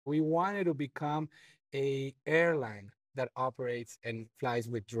We wanted to become a airline that operates and flies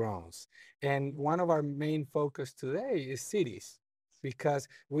with drones. And one of our main focus today is cities because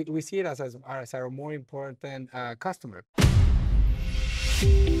we see it as our more important customer.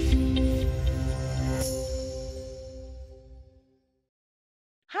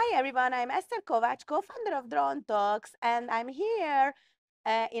 Hi everyone, I'm Eszter Kovács, co-founder of DroneTalks, and I'm here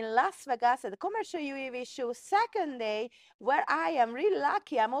in Las Vegas at the Commercial UAV Show second day, where I am really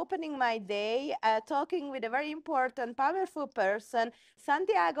lucky. I'm opening my day talking with a very important, powerful person,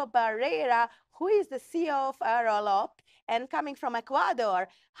 Santiago Barrera, who is the CEO of Aerialoop and coming from Ecuador.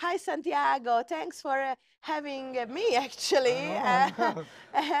 Hi Santiago, thanks for having me actually Oh,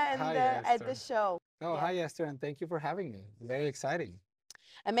 and hi, at the Esther. show. Oh, Yeah. hi, Esther, and thank you for having me. Very exciting.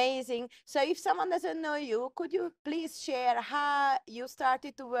 Amazing. So if someone doesn't know you, could you please share how you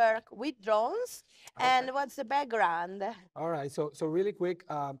started to work with drones Okay. and what's the background? All right. So really quick.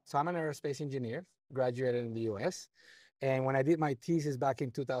 So I'm an aerospace engineer, graduated in the U.S. And when I did my thesis back in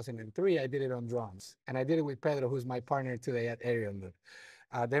 2003, I did it on drones. And I did it with Pedro, who's my partner today at Aerialoop.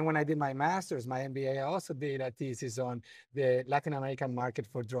 Then when I did my master's, my MBA, I also did a thesis on the Latin American market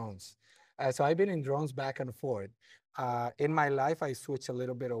for drones. So I've been in drones back and forth. In my life, I switched a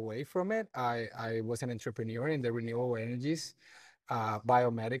little bit away from it. I was an entrepreneur in the renewable energies,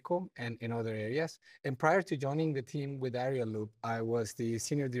 biomedical, and in other areas. And prior to joining the team with Aerialoop, I was the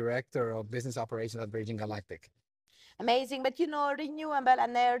senior director of business operations at Virgin Galactic. Amazing. But you know, renewable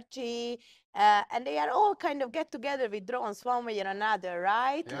energy, and they are all kind of get together with drones one way or another,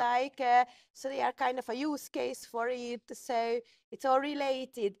 right? Yeah. So they are kind of a use case for it. So it's all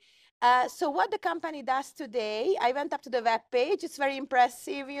related. So what the company does today, I went up to the web page. It's very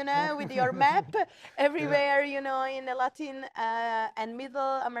impressive, you know, with your map Yeah. everywhere, you know, in the Latin and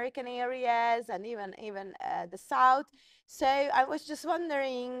Middle American areas and even the South. So I was just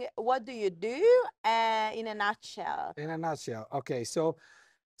wondering, what do you do in a nutshell? In a nutshell, okay, so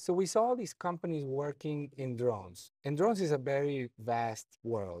we saw these companies working in drones, and drones is a very vast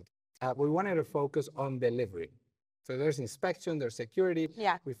world. We wanted to focus on delivery. So there's inspection, there's security.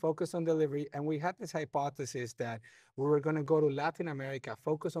 Yeah. We focus on delivery, and we had this hypothesis that we were going to go to Latin America,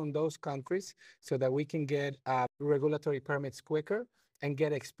 focus on those countries, so that we can get regulatory permits quicker and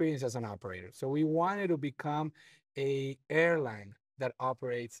get experience as an operator. So we wanted to become a airline that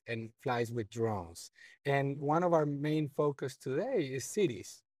operates and flies with drones. And one of our main focus today is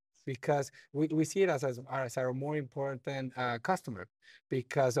cities because we see it as our more important customer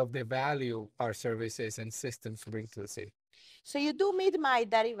because of the value our services and systems bring to the city. So you do mid-mile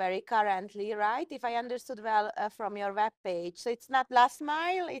delivery currently, right? If I understood well from your webpage. So it's not last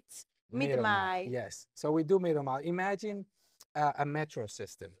mile, it's Middle mile, mid-mile. yes. So we do middle mile. Imagine a metro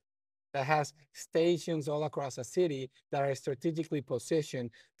system that has stations all across a city that are strategically positioned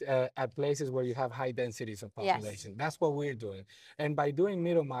at places where you have high densities of Yes. population. That's what we're doing. And by doing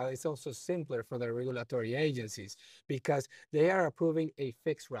middle mile, it's also simpler for the regulatory agencies because they are approving a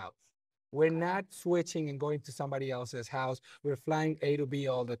fixed route. We're not switching and going to somebody else's house. We're flying A to B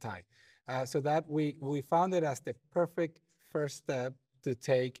all the time. So that we found it as the perfect first step to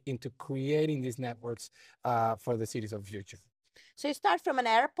take into creating these networks for the cities of the future. So you start from an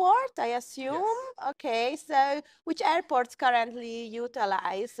airport, I assume. Yes. Okay, so which airports currently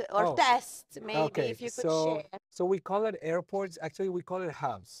utilize or Oh, test, maybe, okay. if you could So share? so we call it airports. Actually, we call it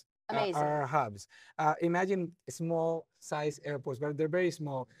hubs. Amazing. Our hubs. Imagine small size airports, but they're very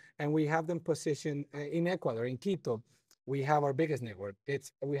small, and we have them positioned in Ecuador, in Quito. We have our biggest network.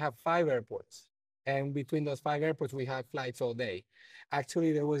 We have 5 airports, and between those 5 airports, we have flights all day.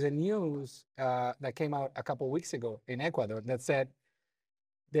 Actually, there was a news that came out a couple of weeks ago in Ecuador that said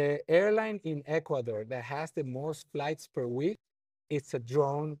the airline in Ecuador that has the most flights per week, it's a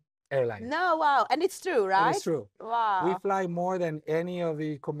drone airline. No, wow. And it's true, It right? is true. We Wow. fly more than any of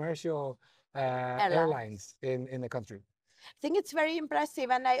the commercial Airline. airlines in the country. I think it's very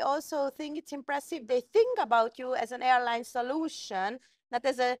impressive. And I also think it's impressive they think about you as an airline solution, not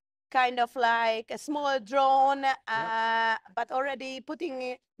as a kind of like a small drone, but already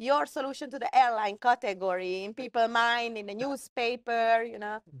putting your solution to the airline category in people's mind, in the newspaper, you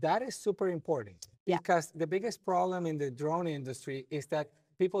know. That is super important Yeah. because the biggest problem in the drone industry is that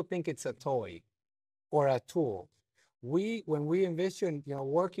people think it's a toy or a tool. When we envision,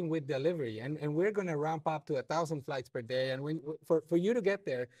 working with delivery, and we're going to ramp up to 1,000 flights per day, and for you to get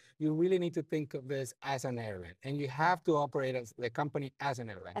there, you really need to think of this as an airline, and you have to operate as the company as an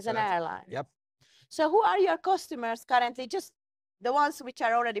airline. As an airline. Yep. So who are your customers currently? Just the ones which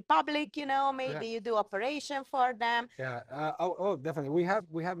are already public, you know, maybe you do operation for them. Yeah. Definitely.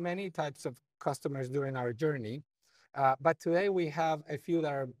 We have many types of customers during our journey. But today we have a few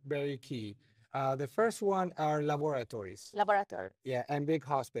that are very key. The first one are laboratories. Laboratory. Yeah, and big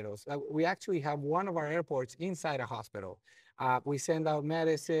hospitals. We actually have one of our airports inside a hospital. We send out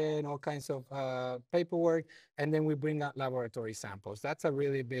medicine, all kinds of paperwork, and then we bring out laboratory samples. That's a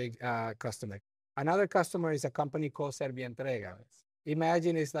really big customer. Another customer is a company called Servientrega.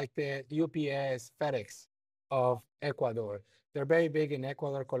 Imagine it's like the UPS, FedEx of Ecuador. They're very big in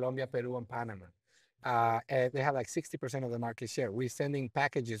Ecuador, Colombia, Peru, and Panama. And they have like 60% of the market share. We're sending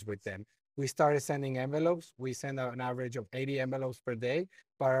packages with them. We started sending envelopes. We send out an average of 80 envelopes per day.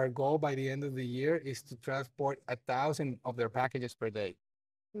 But our goal by the end of the year is to transport 1,000 of their packages per day.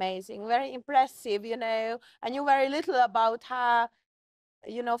 Amazing, very impressive, I knew very little about how,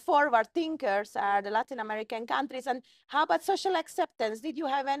 forward thinkers are the Latin American countries. And how about social acceptance? Did you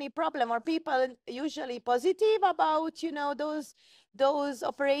have any problem, or people usually positive about, those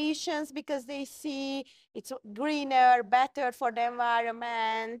operations because they see it's greener, better for the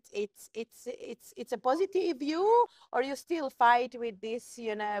environment? It's a positive view, or you still fight with this,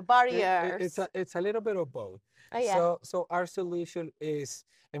 barriers? It's a little bit of both. Oh, yeah. So our solution is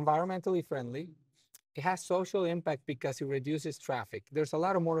environmentally friendly. It has social impact because it reduces traffic. There's a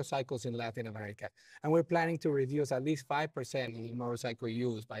lot of motorcycles in Latin America, and we're planning to reduce at least 5% in motorcycle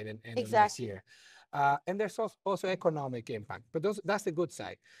use by the end of next year. And there's also economic impact, but that's the good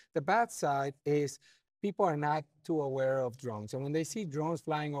side. The bad side is people are not too aware of drones. And when they see drones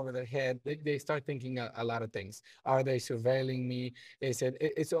flying over their head, they start thinking a lot of things. Are they surveilling me?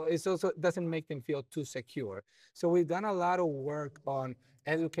 It's also doesn't make them feel too secure. So we've done a lot of work on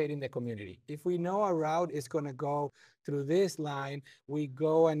educating the community. If we know a route is going to go through this line, we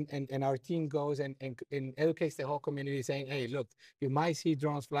go and our team goes and educates the whole community saying, hey, look, you might see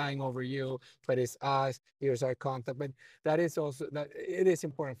drones flying over you, but it's us, here's our contact. But that is also, that it is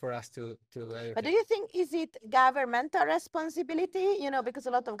important for us to educate. But do you think, is it governmental responsibility, because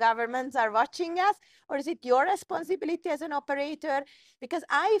a lot of governments are watching us, or is it your responsibility as an operator? Because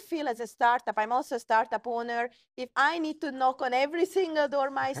I feel as a startup, I'm also a startup owner, if I need to knock on every single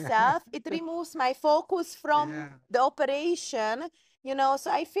door myself, it removes my focus from the operation, so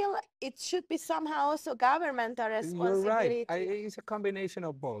I feel it should be somehow also governmental responsibility. You're right. It's a combination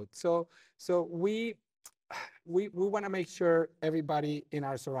of both. So we want to make sure everybody in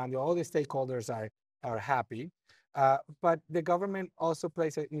our surrounding, all the stakeholders are happy, but the government also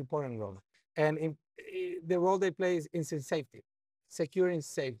plays an important role. And the role they play is in safety, securing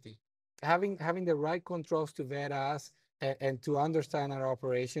safety, having the right controls to vet us and to understand our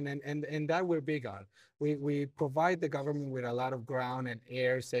operation, and that we're big on. We provide the government with a lot of ground and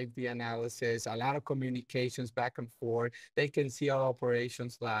air safety analysis, a lot of communications back and forth. They can see our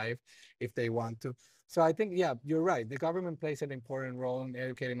operations live if they want to. So I think, yeah, you're right. The government plays an important role in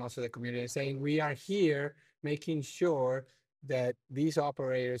educating also the community, saying we are here making sure that these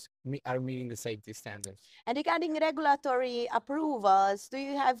operators are meeting the safety standards. And regarding regulatory approvals, do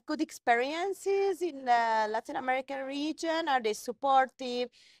you have good experiences in the Latin American region? Are they supportive?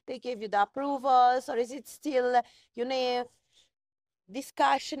 They give you the approvals, or is it still,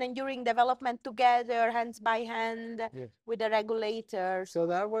 discussion and during development together, hands by hand with the regulators? So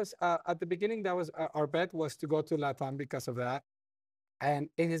that was, at the beginning, that was our bet was to go to LATAM because of that. And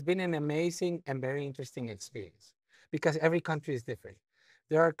it has been an amazing and very interesting experience because every country is different.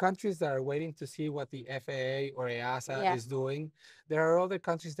 There are countries that are waiting to see what the FAA or EASA is doing. There are other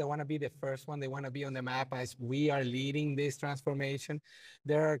countries that want to be the first one. They want to be on the map as we are leading this transformation.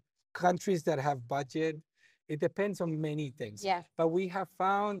 There are countries that have budget. It depends on many things. But we have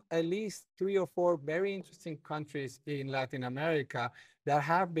found at least 3 or 4 very interesting countries in Latin America that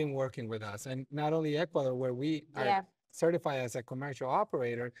have been working with us. And not only Ecuador, where we are certified as a commercial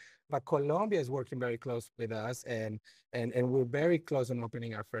operator, but Colombia is working very close with us, and we're very close on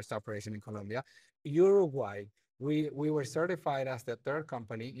opening our first operation in Colombia. Uruguay, we were certified as the 3rd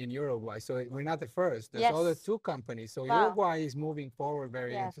company in Uruguay, so we're not the first. There's other 2 companies. So Uruguay is moving forward,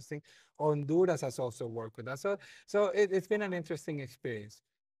 very interesting. Honduras has also worked with us. So it's been an interesting experience.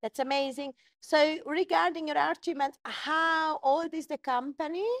 That's amazing. So regarding your achievements, how old is the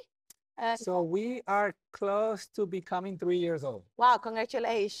company? So we are close to becoming 3 years old. Wow,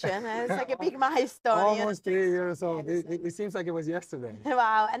 congratulations. It's like a big milestone. Almost 3 years old. It seems like it was yesterday.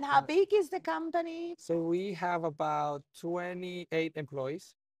 Wow. And how big is the company? So we have about 28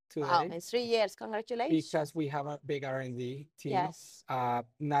 employees today. Wow, in 3 years. Congratulations. Because we have a big R&D team.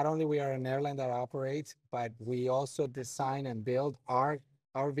 Not only we are an airline that operates, but we also design and build our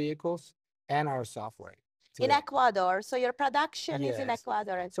vehicles and our software. In Ecuador, so your production is in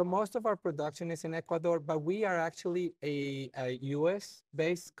Ecuador. So most of our production is in Ecuador, but we are actually a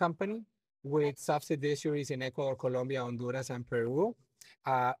US-based company. with subsidiaries in Ecuador, Colombia, Honduras, and Peru.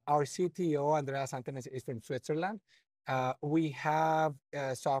 Our CTO, Andreas Antenes, is from Switzerland. We have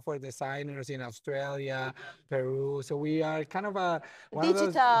software designers in Australia, Peru. So we are kind of one of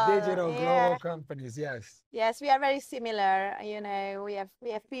those digital global companies. Yes. Yes, we are very similar. You know, we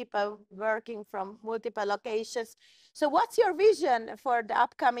have people working from multiple locations. So what's your vision for the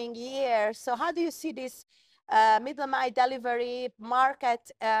upcoming year? So how do you see this middle mile delivery market,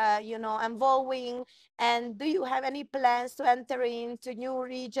 you know, evolving? And do you have any plans to enter into new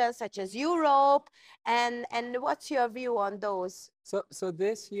regions such as Europe? And what's your view on those? So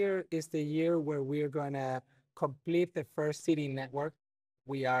this year is the year where we're going to complete the first city network.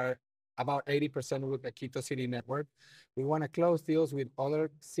 We are about 80% with the Quito City Network. We want to close deals with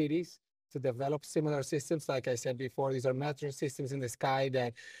other cities to develop similar systems. Like I said before, these are metro systems in the sky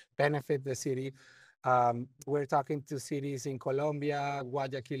that benefit the city. We're talking to cities in Colombia,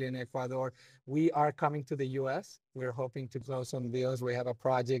 Guayaquil in Ecuador. We are coming to the US. We're hoping to close some deals. We have a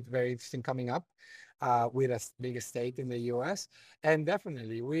project very interesting coming up with a big state in the US. And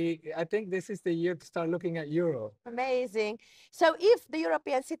definitely, I think this is the year to start looking at Europe. Amazing. So if the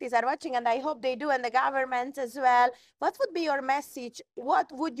European cities are watching, and I hope they do, and the governments as well, what would be your message?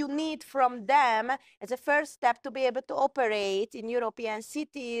 What would you need from them as a first step to be able to operate in European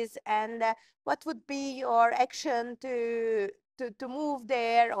cities? And what would be your action to move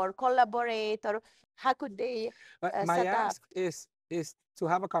there or collaborate, or how could they My set ask up? is to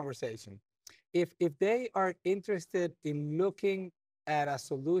have a conversation. If they are interested in looking at a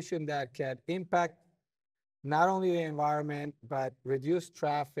solution that can impact not only the environment, but reduce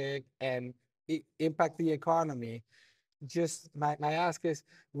traffic and impact the economy, just my ask is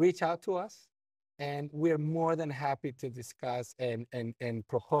reach out to us. And we're more than happy to discuss and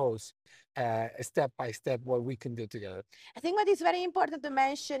propose step by step what we can do together. I think what is very important to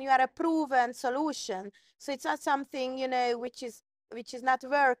mention, you are a proven solution. So it's not something, you know, which is not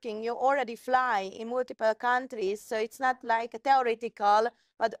working. You already fly in multiple countries. So it's not like a theoretical,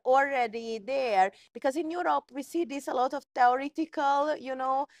 but already there. Because in Europe, we see this a lot of theoretical, you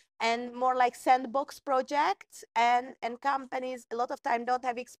know, and more like sandbox projects, and companies a lot of time don't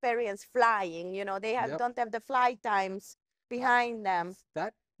have experience flying, you know, they don't have the flight times behind them.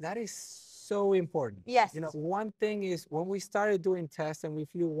 That is so important. Yes. You know, one thing is when we started doing tests and we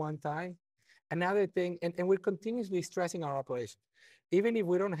flew one time, another thing, and we're continuously stressing our operation. Even if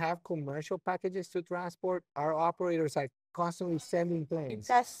we don't have commercial packages to transport, our operators are constantly sending planes.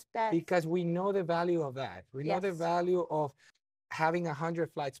 Because we know the value of that. We know the value of having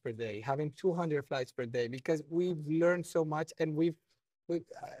 100 flights per day, having 200 flights per day, because we've learned so much, and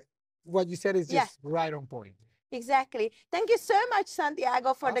what you said is just right on point. Exactly. Thank you so much,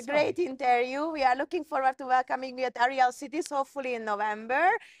 Santiago, for the great interview. We are looking forward to welcoming you at Aerial Cities, hopefully in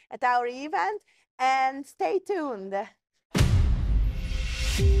November at our event. And stay tuned.